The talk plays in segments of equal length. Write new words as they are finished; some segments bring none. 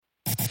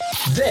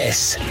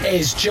This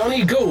is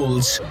Johnny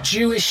Gould's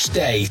Jewish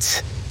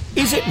State.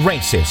 Is it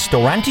racist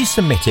or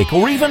anti-Semitic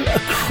or even a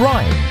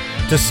crime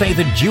to say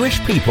that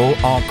Jewish people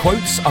are,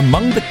 quotes,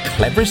 among the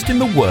cleverest in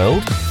the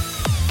world?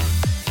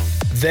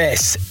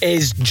 This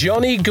is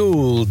Johnny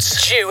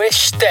Gould's Jewish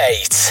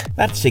State.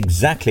 That's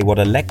exactly what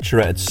a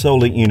lecturer at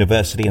Solent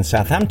University in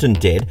Southampton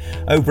did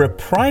over a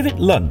private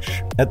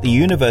lunch at the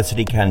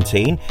university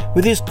canteen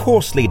with his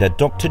course leader,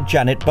 Dr.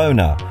 Janet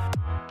Bonar.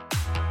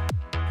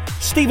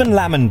 Stephen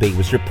Lamonby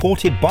was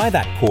reported by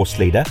that course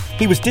leader.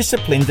 He was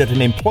disciplined at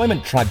an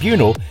employment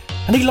tribunal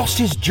and he lost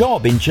his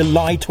job in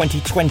July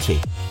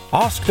 2020.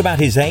 Asked about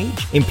his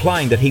age,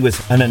 implying that he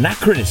was an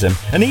anachronism,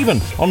 and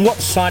even on what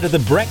side of the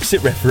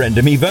Brexit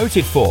referendum he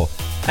voted for.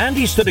 And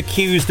he stood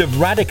accused of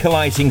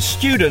radicalising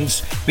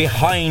students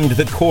behind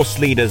the course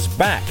leader's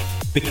back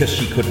because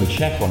she couldn't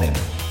check on him.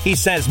 He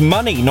says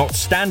money, not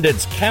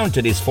standards, count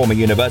at his former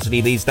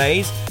university these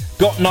days.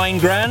 Got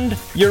 $9,000?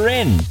 You're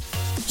in.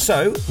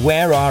 So,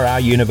 where are our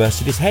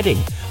universities heading?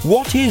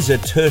 What is a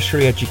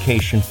tertiary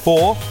education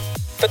for?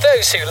 For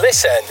those who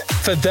listen,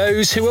 for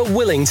those who are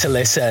willing to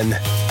listen.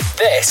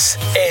 This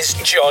is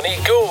Johnny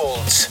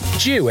Gould's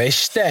Jewish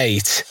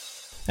State.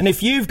 And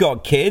if you've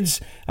got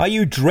kids, are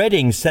you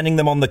dreading sending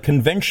them on the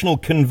conventional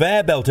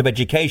conveyor belt of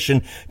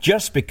education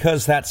just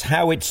because that's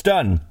how it's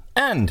done?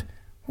 And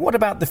what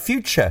about the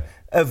future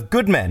of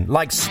good men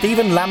like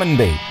Stephen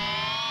Lamonby?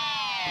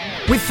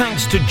 With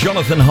thanks to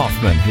Jonathan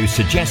Hoffman, who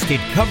suggested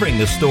covering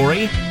the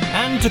story,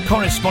 and to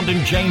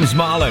correspondent James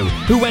Marlow,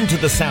 who went to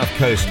the South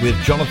Coast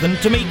with Jonathan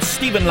to meet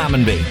Stephen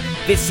Lamonby.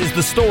 This is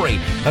the story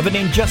of an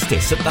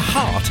injustice at the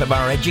heart of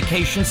our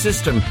education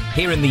system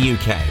here in the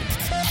UK.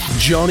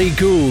 Johnny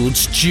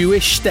Gould's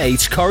Jewish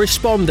State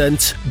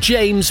correspondent,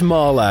 James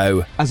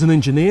Marlow. As an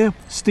engineer,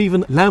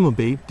 Stephen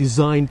Lamonby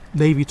designed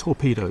Navy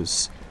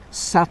torpedoes,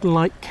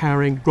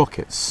 satellite-carrying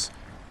rockets,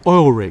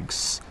 oil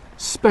rigs,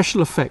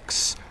 special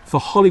effects for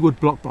Hollywood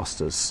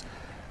blockbusters,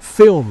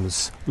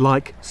 films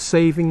like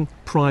Saving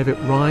Private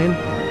Ryan.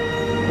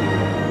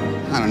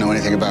 I don't know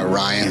anything about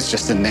Ryan, it's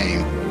just a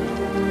name.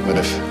 But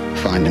if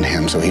finding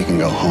him so he can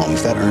go home,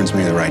 if that earns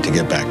me the right to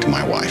get back to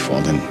my wife,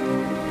 well then,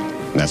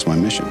 that's my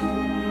mission.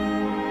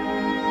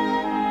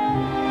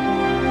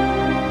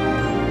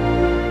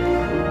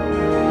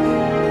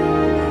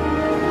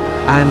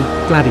 And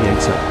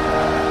Gladiator.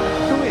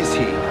 Who is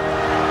he?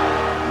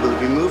 Will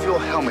you remove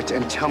your helmet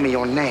and tell me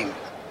your name?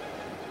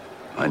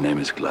 My name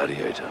is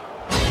Gladiator,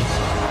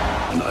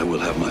 and I will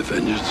have my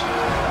vengeance.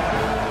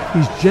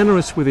 He's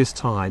generous with his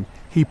time.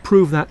 He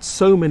proved that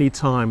so many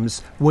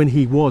times when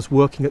he was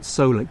working at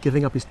Solent,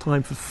 giving up his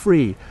time for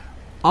free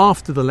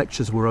after the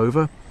lectures were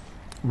over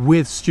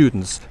with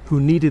students who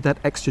needed that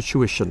extra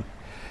tuition.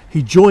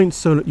 He joined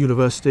Solent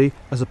University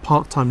as a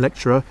part-time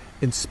lecturer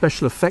in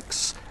special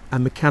effects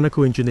and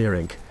mechanical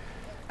engineering.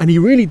 And he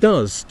really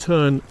does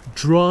turn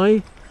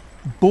dry,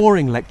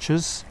 boring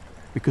lectures,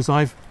 because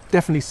I've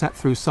definitely sat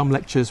through some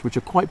lectures which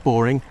are quite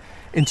boring,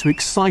 into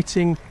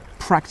exciting,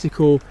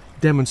 practical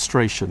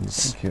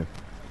demonstrations. Thank you.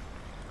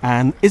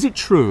 And is it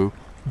true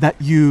that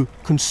you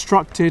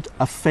constructed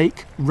a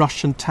fake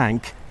Russian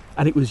tank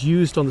and it was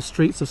used on the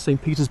streets of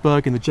St.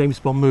 Petersburg in the James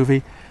Bond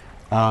movie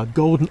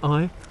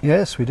GoldenEye?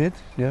 Yes, we did.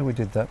 Yeah, we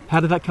did that.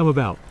 How did that come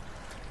about?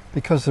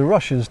 Because the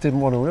Russians didn't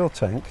want a real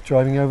tank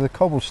driving over the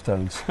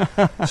cobblestones,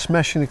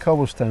 smashing the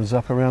cobblestones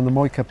up around the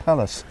Moika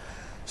Palace.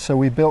 So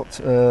we built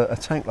a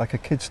tank like a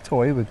kid's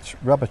toy with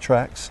rubber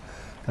tracks,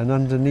 and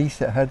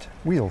underneath it had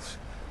wheels.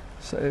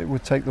 So it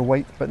would take the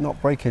weight but not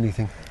break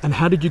anything. And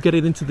how did you get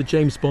it into the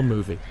James Bond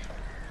movie?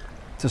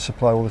 To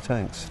supply all the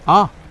tanks.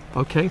 Ah,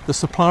 okay, the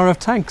supplier of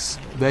tanks.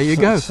 There you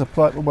go. I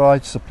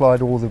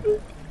supplied all the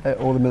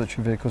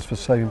military vehicles for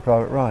Saving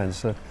Private Ryan,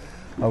 so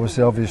I was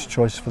the obvious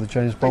choice for the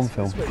James Bond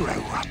film. Grow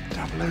up,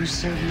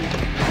 007.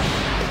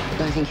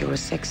 I think you're a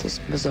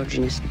sexist,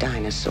 misogynist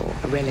dinosaur,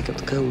 a relic of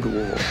the Cold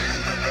War.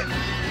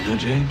 You know,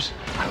 James,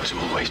 I was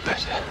always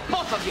better.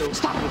 Both of you,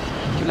 stop it!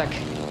 You're like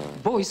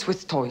boys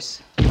with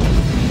toys.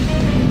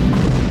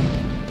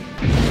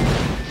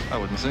 I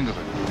wouldn't think of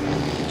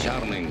it.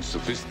 Charming,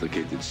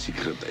 sophisticated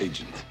secret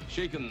agent.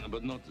 Shaken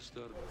but not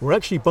disturbed. We're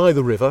actually by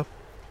the river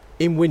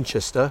in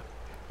Winchester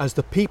as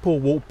the people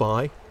walk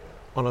by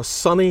on a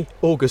sunny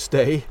August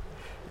day,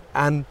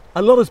 and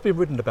a lot has been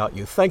written about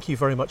you. Thank you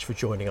very much for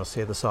joining us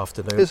here this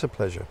afternoon. It's a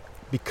pleasure.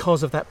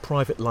 Because of that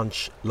private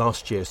lunch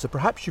last year, so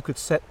perhaps you could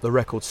set the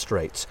record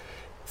straight.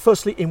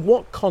 Firstly, in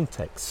what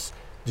context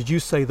did you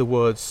say the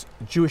words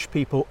Jewish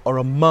people are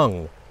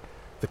among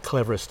the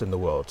cleverest in the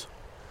world?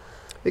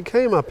 It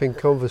came up in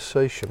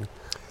conversation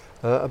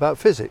about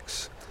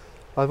physics.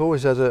 I've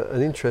always had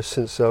an interest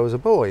since I was a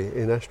boy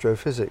in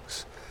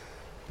astrophysics,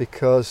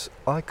 because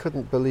I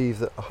couldn't believe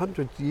that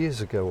 100 years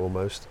ago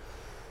almost,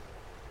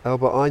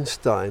 Albert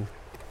Einstein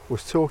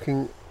was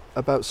talking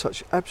about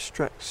such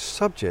abstract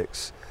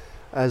subjects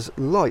as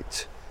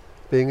light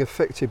being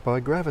affected by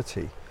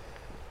gravity.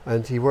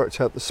 And he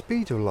worked out the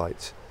speed of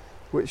light,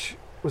 which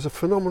was a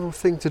phenomenal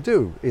thing to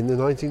do in the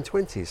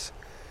 1920s.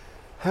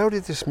 How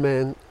did this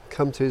man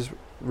come to his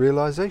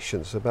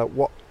realizations about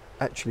what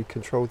actually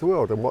control the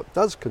world and what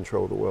does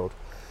control the world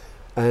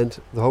and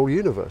the whole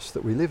universe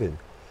that we live in.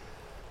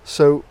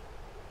 So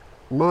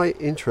my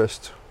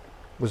interest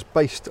was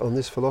based on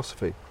this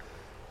philosophy,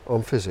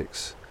 on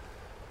physics.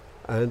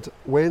 And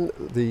when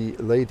the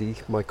lady,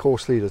 my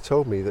course leader,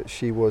 told me that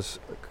she was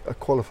a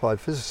qualified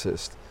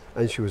physicist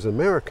and she was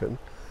American,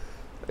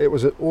 it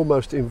was an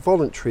almost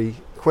involuntary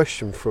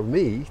question from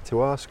me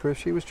to ask her if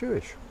she was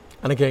Jewish.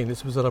 And again,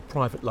 this was at a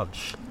private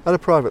lunch. At a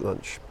private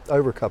lunch,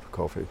 over a cup of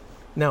coffee.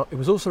 Now, it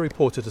was also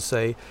reported to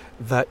say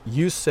that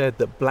you said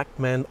that black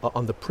men are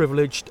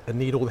underprivileged and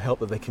need all the help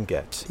that they can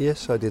get.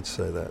 Yes, I did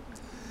say that.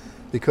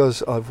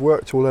 Because I've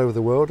worked all over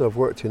the world. I've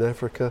worked in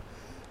Africa,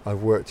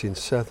 I've worked in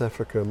South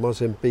Africa,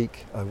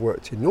 Mozambique, I've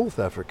worked in North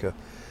Africa.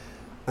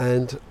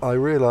 And I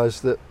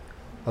realised that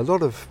a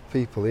lot of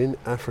people in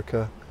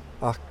Africa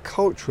are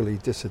culturally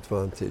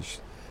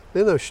disadvantaged.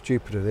 They're no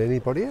stupider than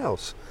anybody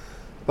else.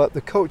 But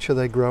the culture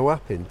they grow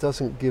up in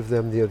doesn't give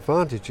them the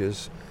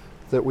advantages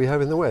that we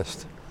have in the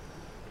West.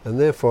 And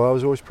therefore I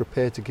was always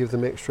prepared to give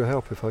them extra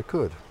help if I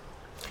could.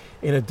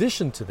 In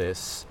addition to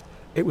this,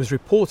 it was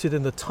reported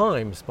in the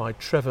Times by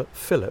Trevor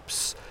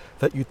Phillips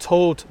that you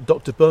told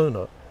Dr.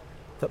 Boner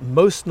that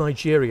most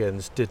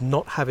Nigerians did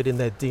not have it in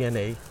their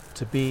DNA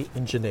to be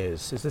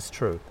engineers. Is this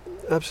true?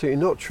 Absolutely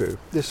not true.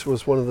 This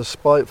was one of the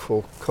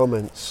spiteful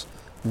comments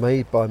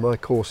made by my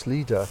course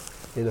leader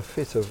in a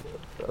fit of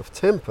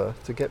temper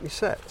to get me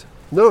sacked,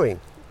 knowing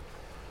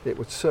it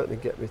would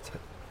certainly get me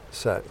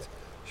sacked.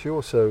 She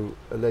also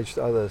alleged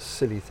other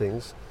silly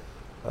things,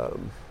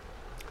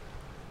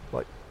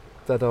 like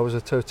that I was a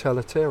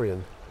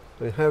totalitarian.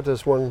 I mean, how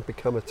does one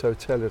become a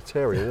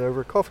totalitarian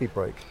over a coffee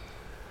break?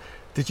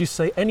 Did you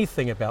say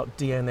anything about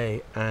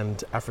DNA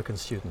and African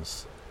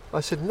students?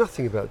 I said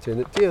nothing about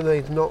DNA.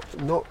 DNA is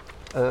not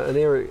an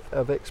area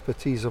of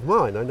expertise of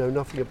mine. I know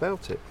nothing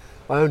about it.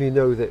 I only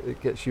know that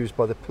it gets used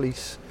by the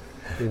police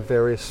in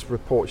various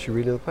reports you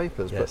read in the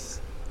papers. Yes.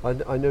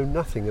 But I know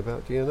nothing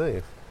about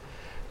DNA.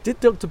 Did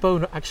Dr.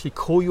 Boner actually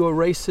call you a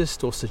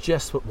racist or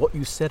suggest that what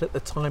you said at the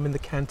time in the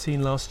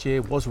canteen last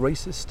year was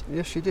racist?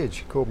 Yes, she did.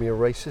 She called me a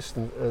racist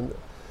and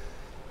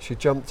she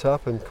jumped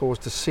up and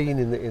caused a scene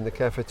in the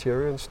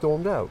cafeteria and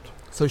stormed out.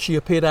 So she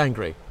appeared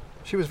angry?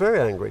 She was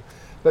very angry,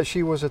 but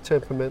she was a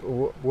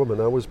temperamental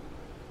woman. I was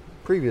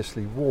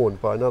previously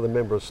warned by another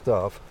member of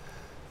staff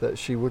that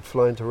she would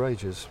fly into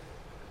rages.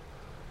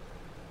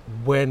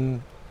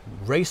 When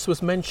race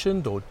was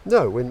mentioned, or?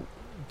 No, when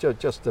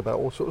just about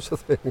all sorts of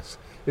things,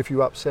 if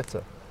you upset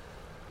her.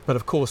 But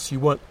of course you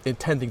weren't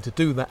intending to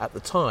do that at the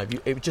time.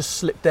 It just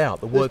slipped out.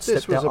 The word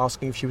slipped out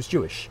asking if she was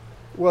Jewish.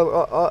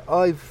 Well,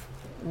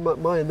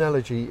 my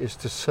analogy is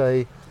to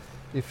say,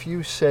 if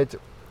you said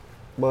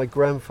my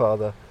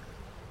grandfather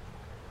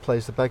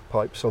plays the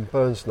bagpipes on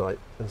Burns Night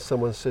and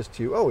someone says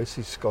to you, oh, is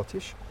he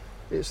Scottish?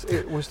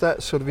 It was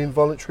that sort of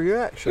involuntary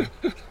reaction.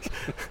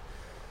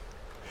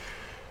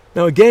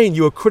 Now again,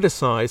 you were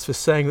criticised for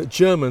saying that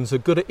Germans are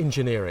good at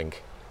engineering.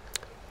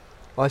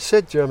 I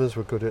said Germans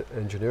were good at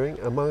engineering,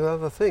 among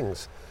other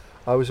things.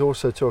 I was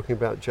also talking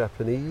about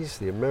Japanese,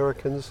 the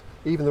Americans,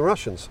 even the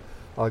Russians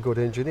are good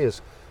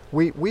engineers.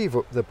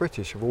 The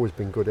British have always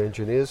been good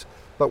engineers,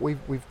 but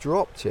we've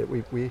dropped it.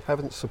 We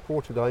haven't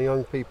supported our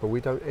young people. We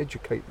don't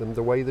educate them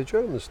the way the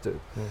Germans do.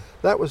 Mm.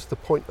 That was the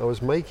point I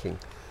was making,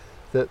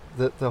 that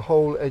the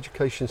whole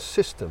education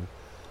system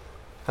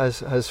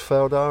has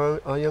failed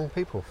our young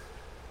people.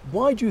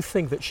 Why do you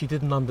think that she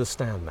didn't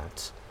understand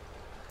that?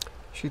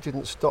 She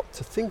didn't stop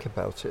to think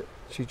about it.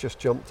 She just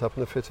jumped up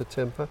in a fit of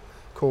temper,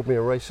 called me a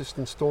racist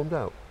and stormed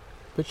out.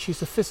 But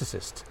she's a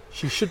physicist.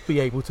 She should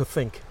be able to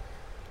think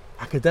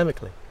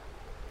academically.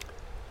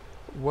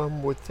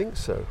 One would think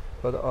so,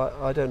 but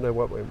I don't know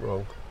what went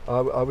wrong. I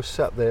was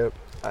sat there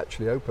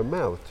actually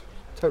open-mouthed,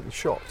 totally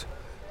shocked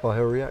by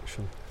her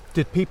reaction.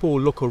 Did people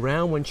look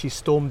around when she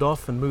stormed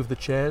off and moved the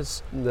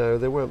chairs? No,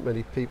 there weren't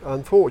many people.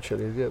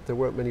 Unfortunately, there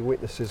weren't many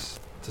witnesses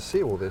to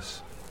see all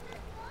this.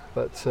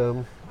 But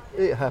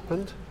it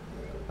happened,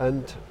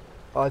 and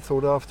I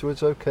thought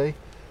afterwards, okay,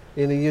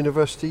 in a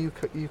university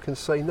you can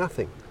say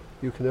nothing.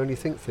 You can only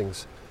think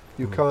things.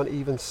 You can't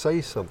even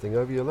say something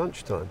over your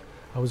lunchtime.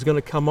 I was going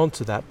to come on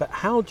to that, but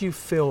how do you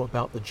feel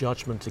about the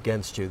judgment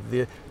against you?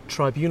 The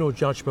tribunal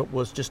judgment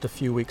was just a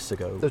few weeks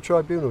ago. The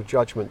tribunal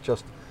judgment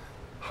just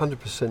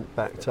 100%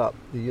 backed up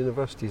the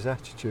university's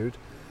attitude.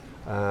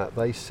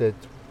 They said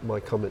my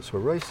comments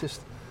were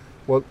racist.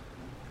 Well,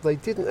 they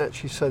didn't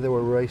actually say they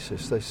were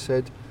racist. They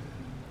said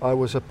I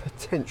was a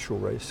potential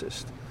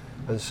racist,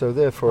 and so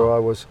therefore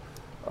it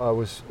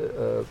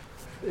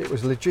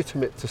was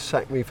legitimate to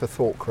sack me for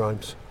thought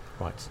crimes.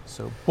 Right.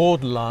 So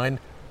borderline,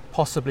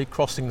 possibly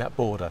crossing that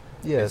border.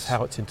 Yes. Is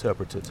how it's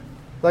interpreted.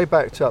 They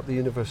backed up the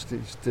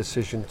university's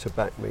decision to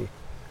back me,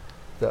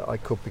 that I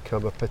could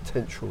become a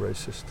potential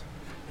racist.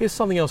 Here's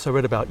something else I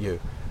read about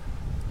you.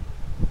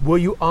 Were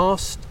you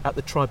asked at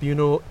the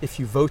tribunal if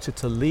you voted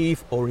to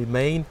leave or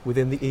remain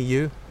within the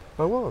EU?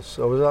 I was.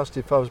 I was asked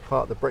if I was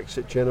part of the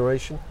Brexit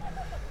generation,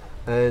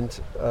 and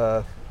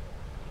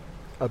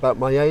about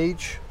my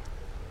age.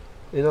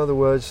 In other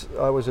words,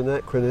 I was an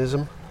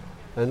anachronism,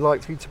 and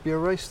likely to be a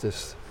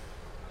racist.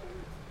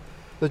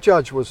 The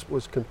judge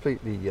was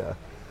completely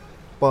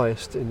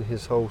biased in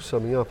his whole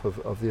summing up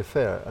of the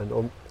affair,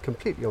 and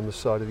completely on the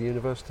side of the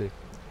university.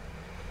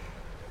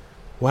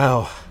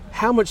 Wow.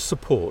 How much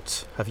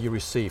support have you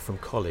received from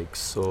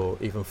colleagues or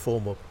even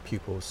former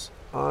pupils?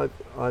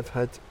 I've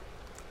had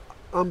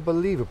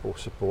unbelievable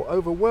support,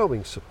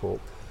 overwhelming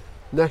support,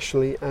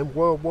 nationally and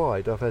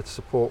worldwide. I've had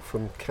support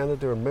from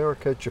Canada,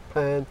 America,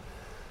 Japan,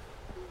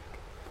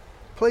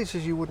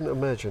 places you wouldn't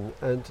imagine,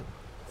 and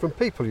from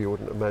people you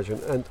wouldn't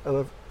imagine. And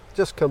I've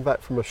just come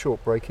back from a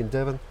short break in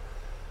Devon,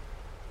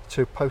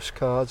 to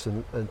postcards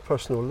and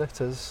personal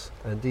letters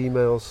and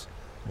emails,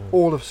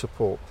 all of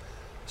support.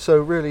 So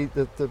really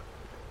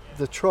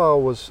the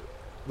trial was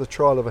the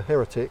trial of a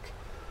heretic.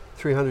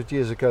 300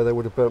 years ago they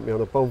would have burnt me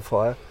on a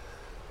bonfire,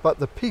 but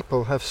the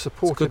people have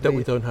supported it's good that me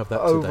we don't have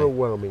that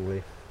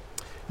overwhelmingly.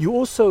 Today. You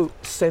also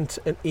sent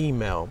an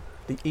email,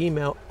 the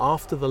email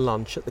after the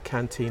lunch at the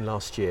canteen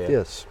last year.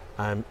 Yes.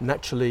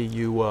 Naturally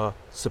you were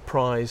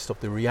surprised of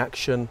the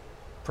reaction,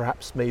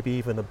 perhaps maybe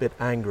even a bit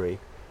angry.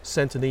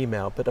 Sent an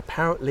email, but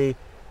apparently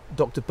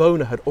Dr.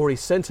 Boner had already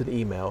sent an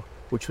email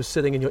which was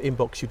sitting in your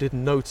inbox you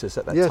didn't notice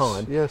at that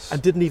time,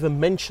 and didn't even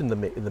mention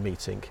in the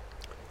meeting.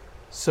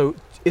 So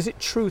is it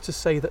true to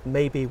say that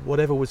maybe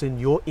whatever was in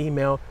your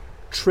email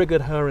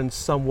triggered her in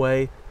some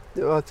way?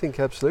 I think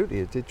absolutely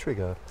it did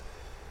trigger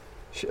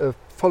her.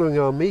 Following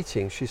our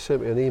meeting, she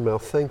sent me an email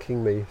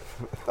thanking me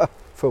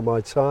for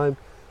my time,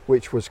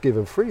 which was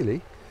given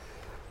freely,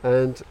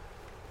 and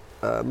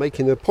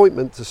making an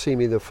appointment to see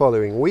me the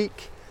following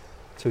week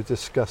to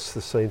discuss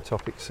the same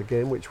topics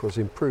again, which was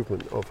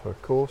improvement of her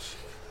course.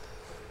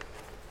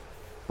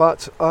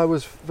 But I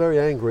was very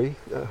angry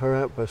at her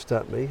outburst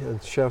at me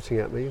and shouting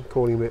at me and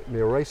calling me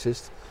a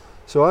racist,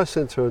 so I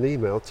sent her an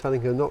email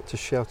telling her not to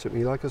shout at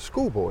me like a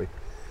schoolboy.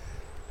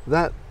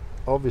 That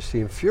obviously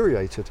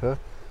infuriated her.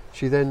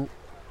 She then,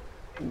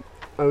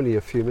 only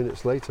a few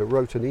minutes later,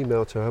 wrote an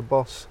email to her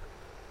boss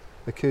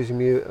accusing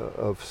me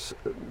of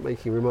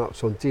making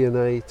remarks on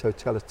DNA,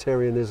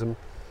 totalitarianism,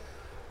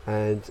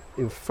 and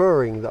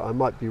inferring that I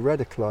might be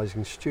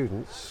radicalising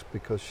students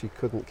because she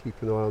couldn't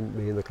keep an eye on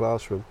me in the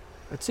classroom.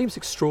 It seems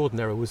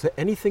extraordinary. Was there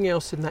anything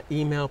else in that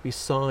email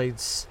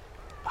besides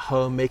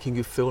her making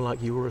you feel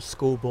like you were a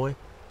schoolboy?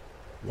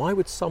 Why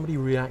would somebody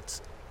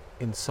react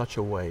in such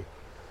a way?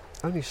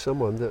 Only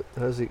someone that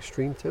has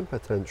extreme temper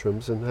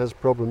tantrums and has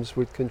problems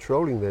with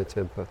controlling their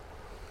temper.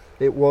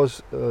 It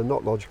was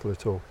not logical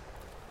at all.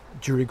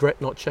 Do you regret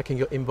not checking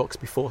your inbox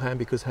beforehand?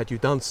 Because had you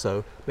done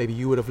so, maybe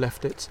you would have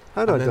left it.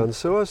 Had I done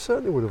so, I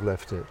certainly would have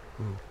left it.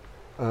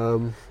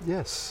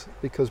 Yes,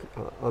 because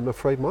I'm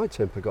afraid my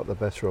temper got the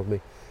better of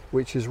me,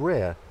 which is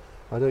rare.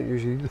 I don't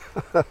usually,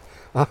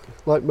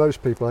 like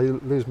most people, I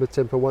lose my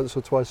temper once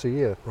or twice a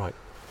year. Right.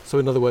 So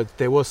in other words,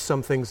 there were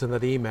some things in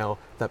that email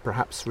that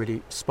perhaps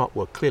really sparked,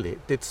 well, clearly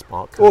it did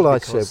spark. All I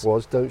said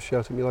was, don't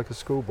shout at me like a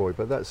schoolboy,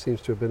 but that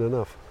seems to have been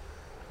enough.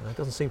 It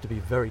doesn't seem to be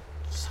very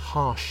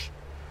harsh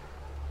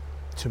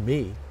to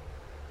me.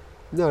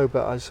 No,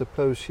 but I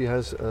suppose she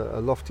has a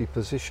lofty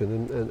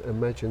position and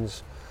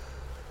imagines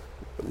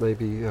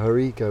maybe her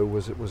ego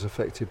was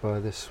affected by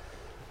this.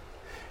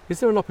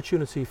 Is there an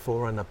opportunity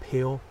for an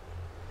appeal?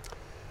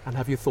 And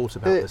have you thought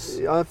about this?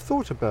 I've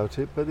thought about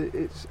it, but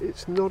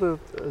it's not a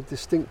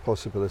distinct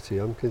possibility.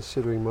 I'm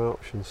considering my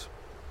options.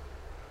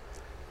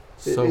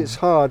 So it's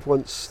hard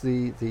once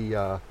the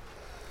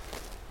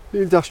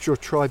industrial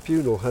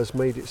tribunal has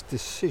made its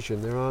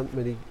decision. There aren't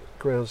many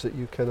grounds that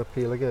you can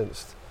appeal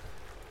against.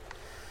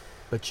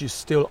 But you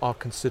still are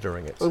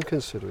considering it? I'm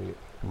considering it.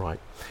 Right.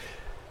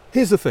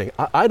 Here's the thing.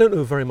 I don't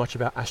know very much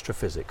about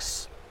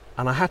astrophysics,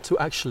 and I had to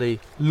actually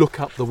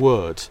look up the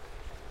word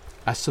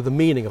as to the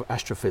meaning of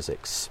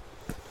astrophysics.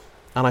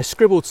 And I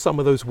scribbled some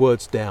of those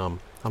words down,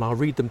 and I'll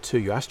read them to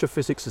you.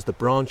 Astrophysics is the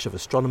branch of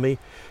astronomy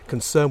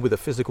concerned with the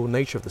physical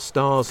nature of the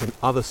stars and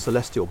other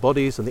celestial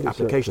bodies and the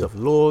application of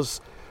laws,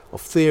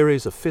 of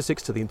theories, of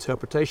physics to the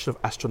interpretation of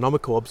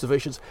astronomical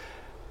observations.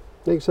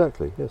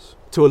 Exactly, yes.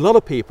 To a lot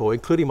of people,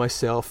 including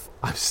myself,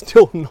 I'm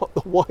still not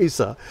the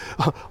wiser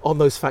on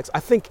those facts. I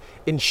think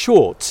in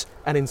short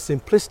and in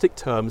simplistic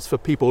terms for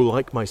people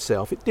like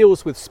myself, it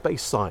deals with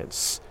space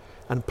science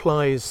and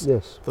applies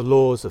the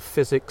laws of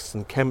physics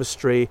and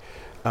chemistry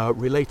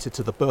related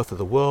to the birth of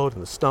the world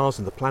and the stars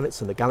and the planets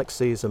and the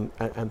galaxies and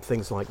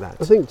things like that.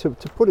 I think to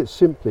put it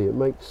simply, it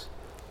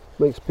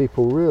makes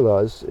people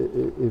realise,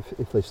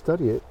 if they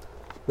study it,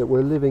 that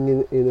we're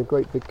living in a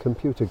great big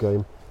computer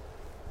game.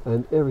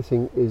 And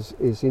everything is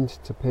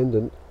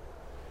interdependent.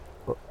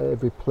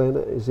 Every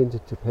planet is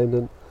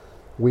interdependent.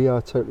 We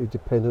are totally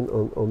dependent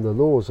on the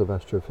laws of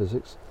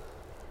astrophysics.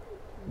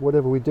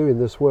 Whatever we do in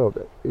this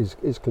world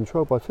is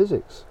controlled by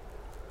physics.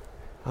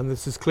 And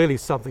this is clearly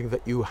something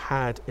that you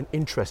had an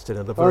interest in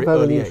at a very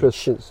early age. I've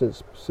had an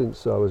interest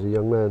since I was a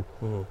young man.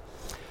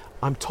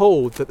 I'm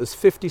told that there's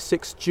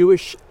 56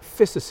 Jewish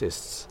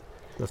physicists.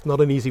 That's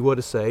not an easy word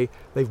to say.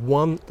 They've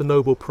won the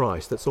Nobel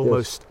Prize. That's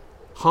almost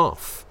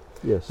half.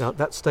 Yes. Now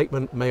that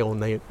statement may or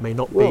may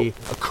not be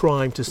a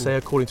crime to say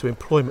according to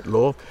employment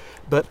law,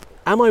 but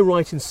Am I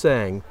right in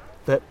saying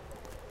that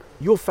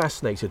you're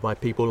fascinated by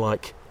people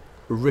like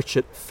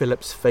Richard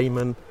Phillips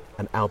Feynman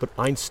and Albert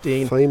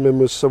Einstein? Feynman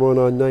was someone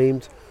I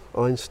named.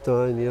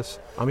 Einstein, yes.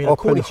 I mean,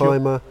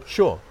 Oppenheimer.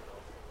 Sure.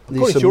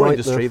 According to your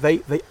industry,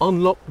 they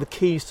unlock the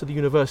keys to the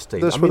university.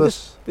 That's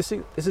this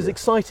is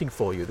exciting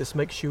for you. This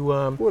makes you...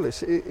 Well,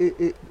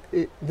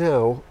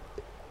 now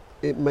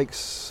it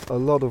makes a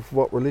lot of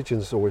what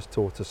religion's always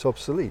taught us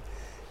obsolete.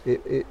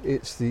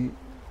 It's the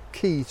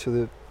key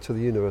to the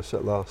universe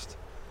at last.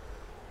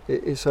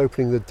 It's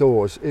opening the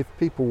doors. If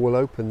people will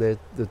open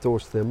the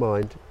doors to their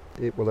mind,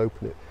 it will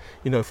open it.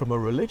 You know, from a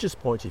religious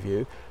point of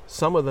view,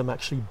 some of them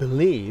actually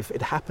believe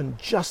it happened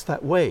just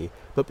that way.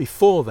 But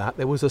before that,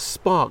 there was a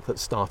spark that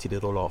started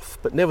it all off.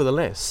 But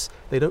nevertheless,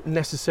 they don't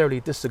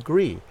necessarily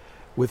disagree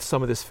with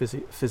some of this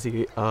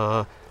physiology.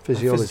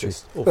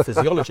 Or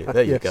physiology,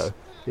 there you go.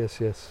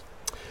 Yes.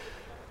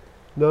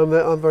 No,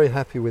 I'm very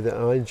happy with it.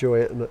 I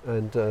enjoy it,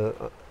 and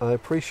I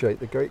appreciate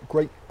the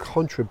great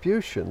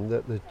contribution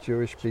that the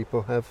Jewish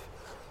people have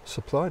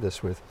supplied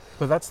us with.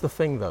 But that's the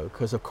thing, though,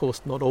 because of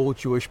course not all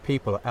Jewish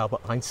people are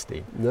Albert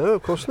Einstein. No,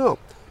 of course not.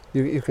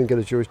 You can get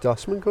a Jewish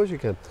dustman, of course you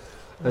can.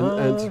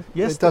 And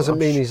yes, it doesn't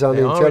mean he's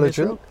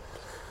unintelligent.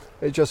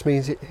 It just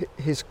means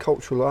his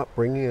cultural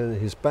upbringing and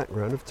his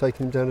background have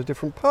taken him down a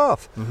different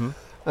path. Mm-hmm.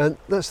 And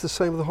that's the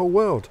same with the whole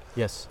world.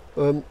 Yes.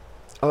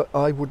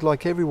 I would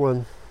like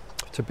everyone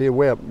to be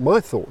aware,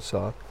 my thoughts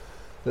are,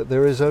 that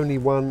there is only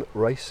one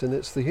race, and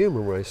it's the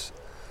human race.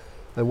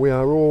 And we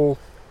are all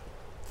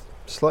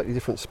slightly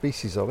different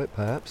species of it,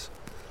 perhaps.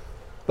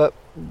 But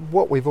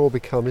what we've all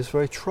become is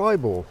very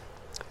tribal.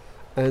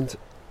 And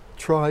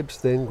tribes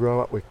then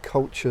grow up with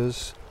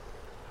cultures,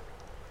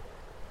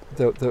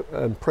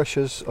 the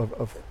pressures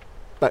of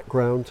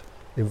background,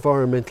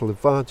 environmental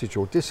advantage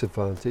or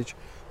disadvantage,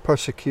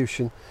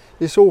 persecution.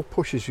 This all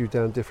pushes you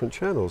down different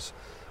channels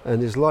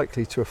and is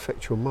likely to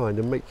affect your mind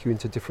and make you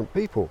into different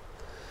people.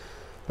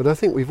 But I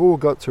think we've all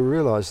got to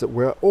realise that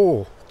we're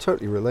all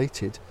totally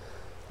related.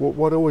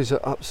 What always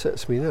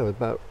upsets me now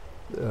about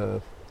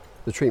the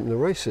treatment of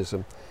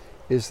racism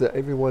is that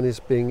everyone is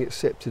being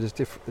accepted as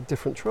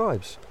different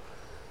tribes.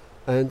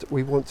 And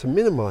we want to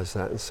minimise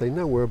that and say,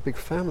 no, we're a big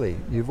family.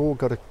 You've all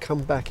got to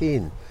come back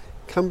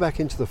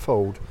into the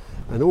fold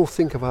and all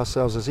think of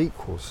ourselves as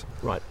equals.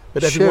 Right.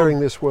 But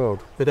sharing this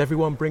world. But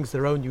everyone brings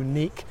their own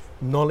unique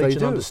knowledge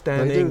and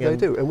understanding. They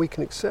do, and we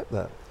can accept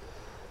that.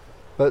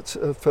 But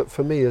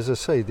for me, as I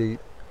say,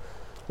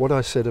 what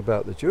I said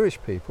about the Jewish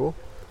people,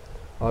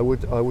 I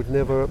would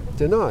never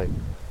deny,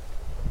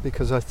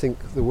 because I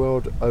think the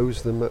world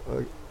owes them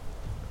a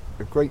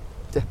great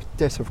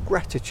debt of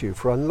gratitude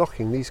for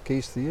unlocking these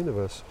keys to the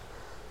universe.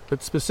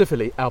 But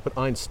specifically Albert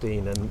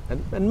Einstein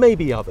and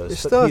maybe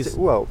others.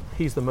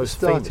 He's the most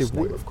famous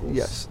name, of course.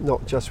 Yes,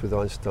 not just with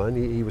Einstein.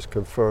 He was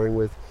conferring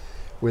with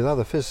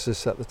other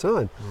physicists at the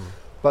time.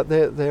 But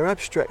their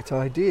abstract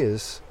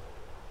ideas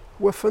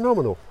were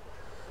phenomenal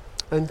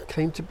and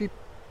came to be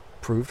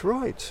proved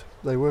right.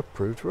 They were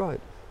proved right.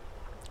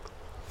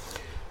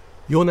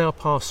 You're now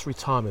past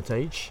retirement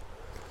age.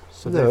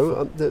 So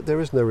no, there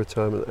is no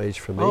retirement age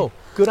for me. Oh,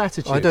 good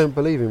attitude. I don't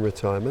believe in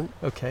retirement.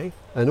 Okay.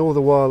 And all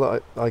the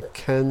while I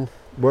can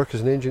work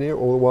as an engineer,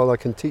 all the while I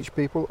can teach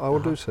people, I will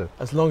do so.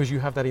 As long as you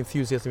have that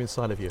enthusiasm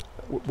inside of you.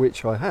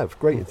 Which I have,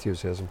 great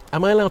enthusiasm.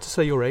 Am I allowed to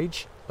say your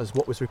age, as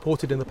what was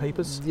reported in the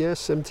papers? Yes,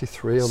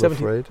 73, I'm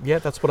afraid. Yeah,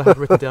 that's what I had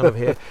written down over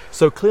here.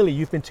 So clearly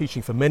you've been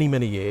teaching for many,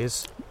 many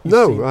years.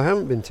 I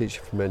haven't been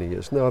teaching for many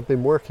years. No, I've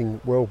been working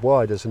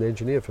worldwide as an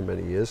engineer for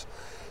many years.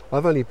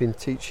 I've only been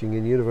teaching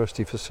in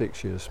university for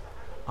 6 years.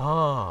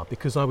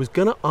 Because I was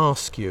going to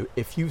ask you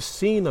if you've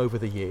seen over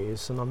the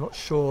years, and I'm not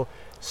sure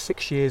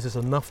 6 years is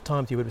enough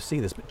time to be able to see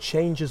this, but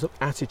changes of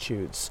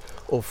attitudes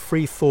or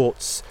free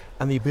thoughts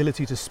and the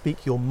ability to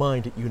speak your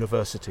mind at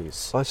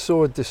universities. I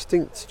saw a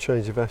distinct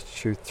change of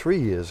attitude 3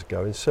 years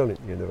ago in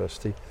Solent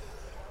University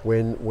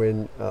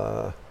when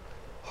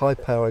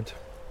high-powered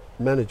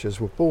managers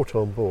were brought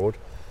on board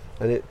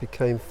and it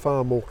became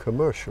far more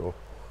commercial.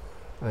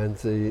 And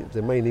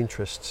the main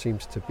interest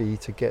seems to be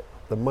to get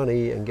the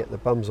money and get the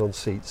bums on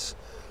seats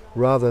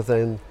rather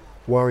than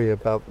worry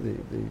about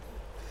the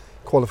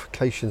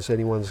qualifications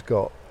anyone's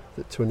got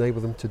to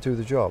enable them to do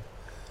the job.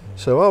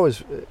 So I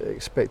was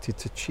expected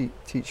to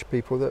teach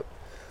people that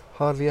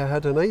hardly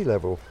had an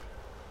A-level.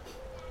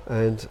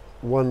 And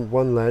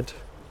one lad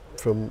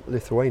from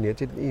Lithuania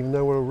didn't even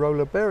know what a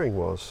roller bearing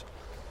was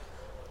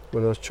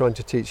when I was trying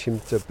to teach him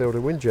to build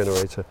a wind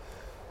generator.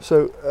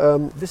 So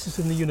this is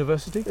in the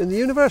university? In the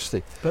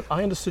university. But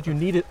I understood you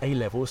needed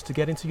A-levels to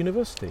get into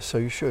university. So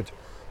you should.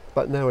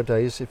 But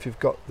nowadays, if you've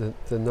got the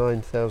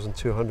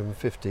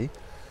 £9,250...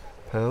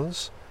 Are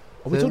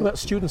we talking about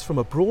students from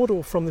abroad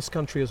or from this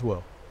country as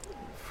well?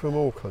 From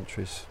all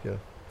countries, yeah.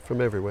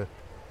 From everywhere.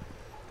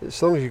 As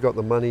long as you've got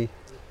the money,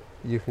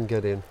 you can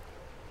get in.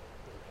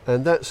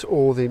 And that's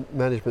all the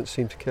management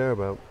seemed to care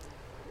about.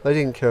 They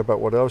didn't care about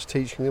what I was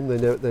teaching them.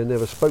 They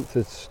never spoke to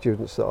the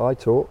students that I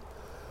taught.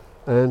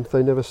 And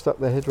they never stuck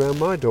their head around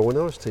my door when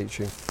I was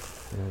teaching.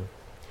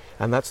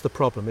 And that's the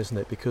problem, isn't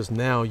it? Because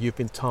now you've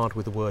been tarred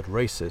with the word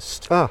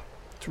racist.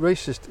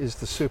 Racist is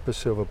the super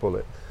silver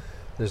bullet.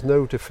 There's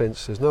no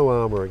defence, there's no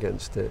armour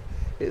against it.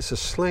 It's a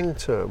slang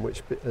term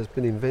which has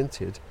been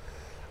invented,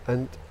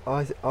 and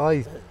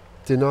I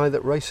deny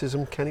that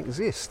racism can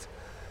exist,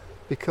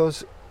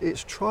 because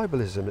it's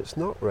tribalism, it's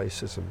not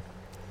racism.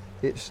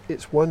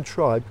 It's one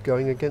tribe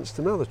going against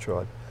another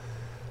tribe.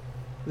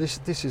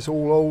 This is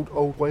all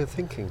old way of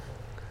thinking.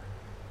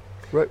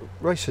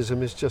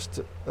 Racism is just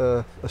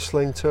a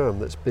slang term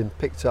that's been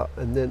picked up,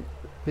 and then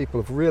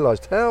people have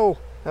realised how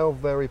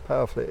very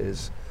powerful it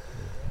is.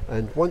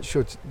 And once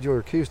you're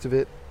accused of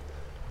it,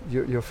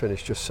 you're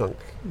finished, you're sunk.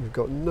 You've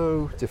got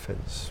no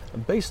defence.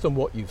 And based on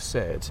what you've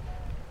said,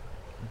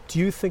 do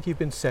you think you've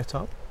been set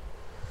up?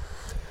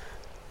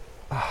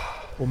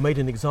 Or made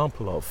an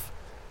example of?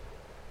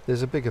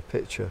 There's a bigger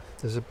picture.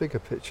 There's a bigger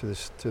picture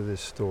to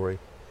this story.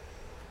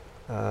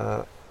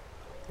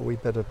 We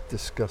better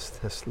discuss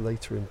this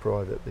later in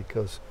private,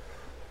 because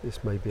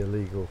this may be a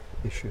legal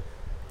issue.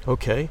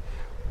 Okay.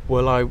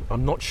 Well,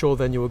 I'm not sure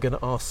then you were going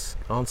to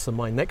answer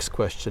my next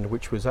question,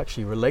 which was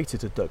actually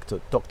related to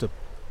Dr.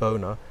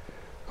 Boner,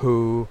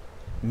 who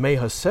may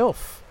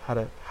herself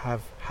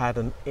have had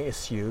an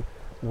issue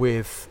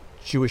with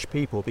Jewish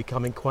people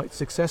becoming quite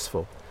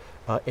successful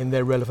in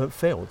their relevant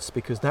fields,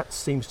 because that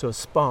seems to have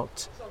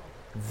sparked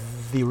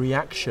the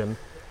reaction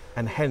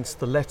and hence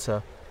the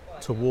letter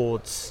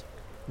towards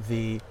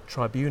the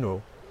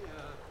tribunal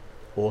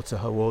or to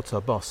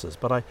her bosses.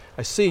 But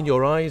I see in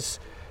your eyes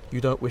you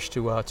don't wish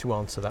to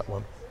answer that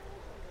one.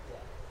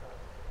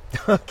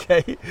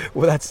 Okay,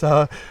 well that's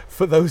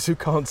for those who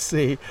can't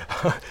see.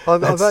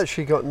 I've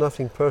actually got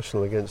nothing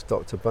personal against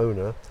Dr.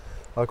 Boner.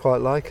 I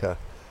quite like her,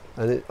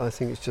 and I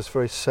think it's just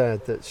very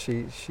sad that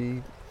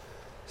she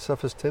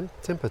suffers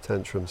temper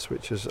tantrums,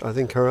 which is, I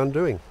think, her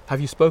undoing. Have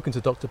you spoken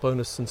to Dr.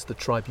 Boner since the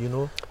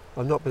tribunal?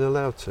 I've not been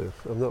allowed to.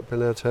 I've not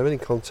been allowed to have any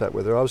contact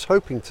with her. I was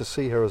hoping to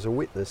see her as a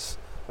witness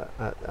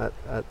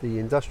at the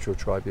industrial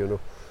tribunal,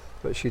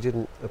 but she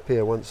didn't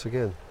appear once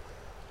again.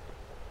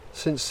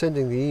 Since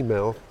sending the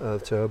email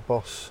to her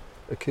boss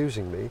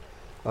accusing me,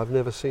 I've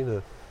never seen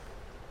her.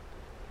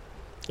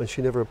 And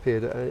she never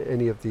appeared at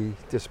any of the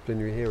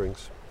disciplinary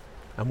hearings.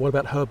 And what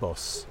about her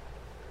boss?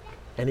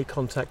 Any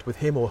contact with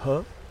him or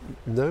her?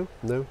 No,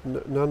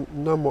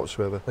 none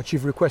whatsoever. But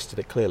you've requested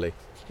it, clearly.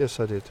 Yes,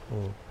 I did.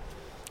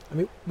 I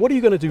mean, what are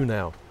you going to do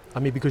now? I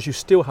mean, because you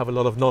still have a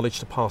lot of knowledge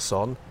to pass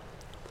on.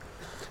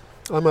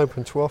 I'm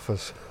open to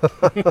offers.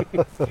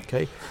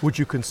 Okay. Would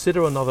you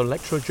consider another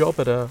lecturer job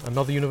at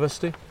another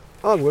university?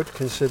 I would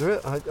consider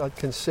it. I'd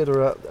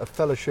consider a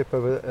fellowship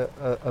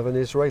of an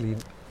Israeli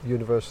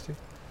university.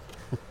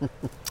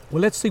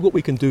 Well, let's see what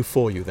we can do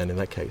for you then in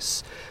that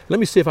case. Let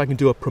me see if I can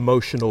do a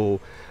promotional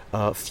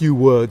few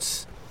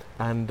words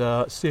and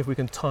see if we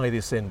can tie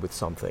this in with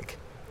something.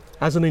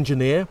 As an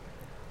engineer,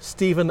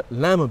 Stephen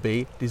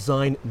Lamonby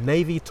designed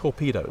Navy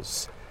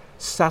torpedoes,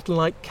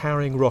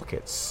 satellite-carrying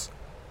rockets,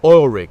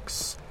 oil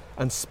rigs,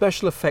 and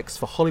special effects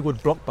for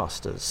Hollywood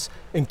blockbusters,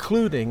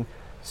 including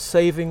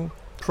Saving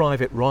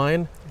Private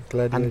Ryan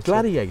and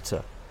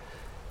Gladiator.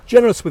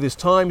 Generous with his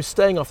time,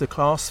 staying after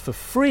class for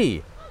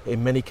free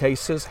in many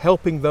cases,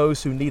 helping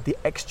those who need the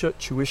extra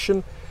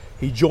tuition.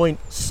 He joined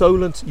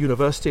Solent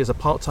University as a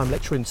part-time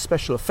lecturer in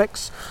special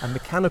effects and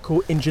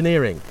mechanical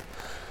engineering.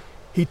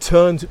 He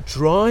turned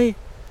dry,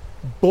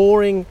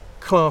 boring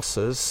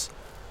classes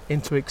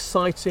into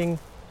exciting,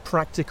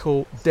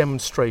 practical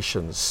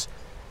demonstrations,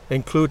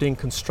 including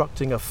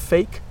constructing a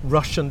fake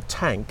Russian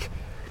tank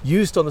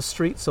used on the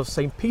streets of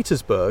St.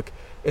 Petersburg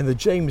in the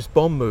James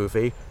Bond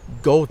movie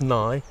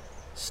GoldenEye,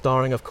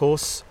 starring, of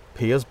course,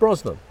 Pierce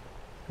Brosnan.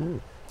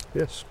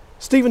 Yes.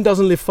 Stephen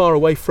doesn't live far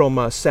away from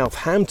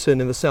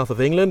Southampton in the south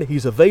of England.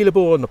 He's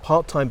available on a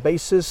part-time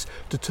basis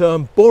to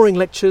turn boring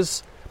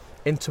lectures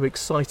into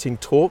exciting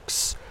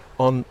talks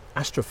on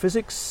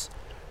astrophysics,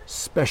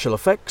 special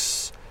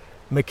effects,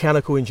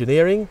 mechanical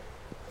engineering.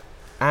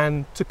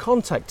 And to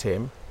contact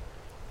him,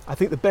 I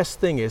think the best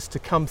thing is to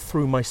come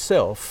through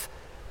myself,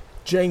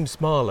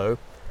 James Marlow,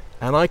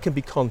 and I can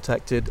be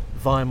contacted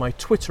via my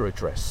Twitter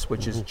address,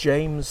 which is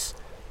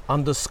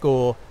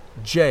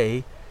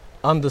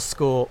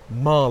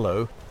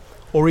James_J_Marlow,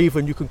 or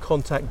even you can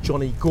contact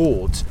Johnny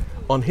Gould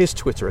on his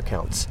Twitter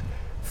account.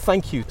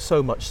 Thank you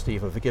so much,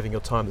 Stephen, for giving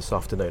your time this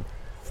afternoon.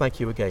 Thank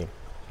you again.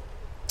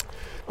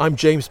 I'm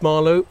James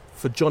Marlow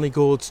for Johnny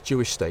Gould's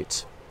Jewish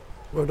State.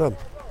 Well done.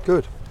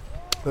 Good.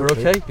 We're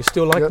okay? You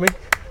still like me?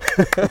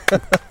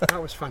 That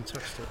was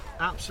fantastic.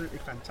 Absolutely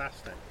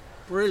fantastic.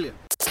 Brilliant.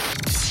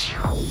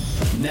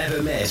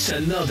 Never miss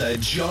another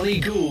Johnny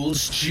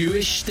Gould's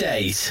Jewish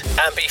State.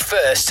 And be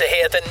first to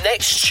hear the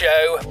next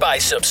show by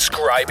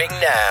subscribing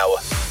now.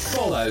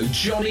 Follow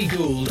Johnny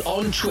Gould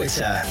on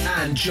Twitter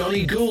and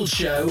Johnny Gould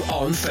Show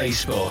on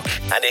Facebook.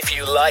 And if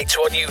you liked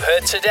what you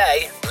heard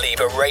today, leave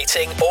a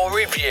rating or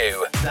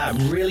review. That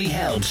really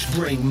helps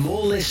bring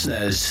more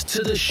listeners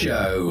to the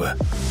show.